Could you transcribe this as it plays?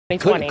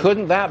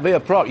Couldn't that be a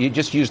problem? You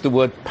just used the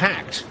word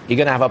packed. You're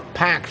going to have a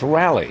packed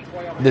rally.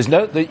 You're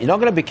not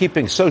going to be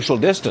keeping social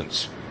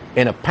distance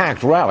in a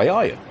packed rally,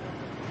 are you?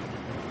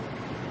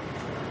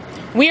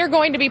 We are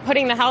going to be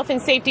putting the health and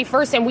safety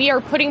first, and we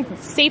are putting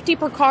safety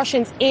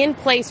precautions in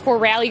place for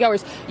rally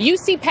goers. You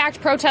see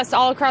packed protests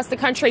all across the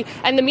country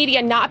and the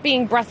media not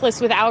being breathless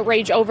with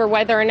outrage over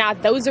whether or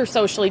not those are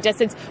socially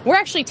distanced. We're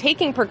actually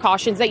taking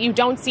precautions that you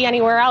don't see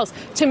anywhere else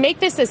to make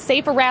this as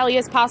safe a rally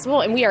as possible,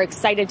 and we are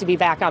excited to be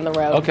back on the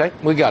road. Okay,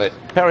 we got it.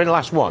 Perrine,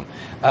 last one.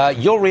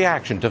 Your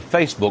reaction to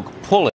Facebook pulling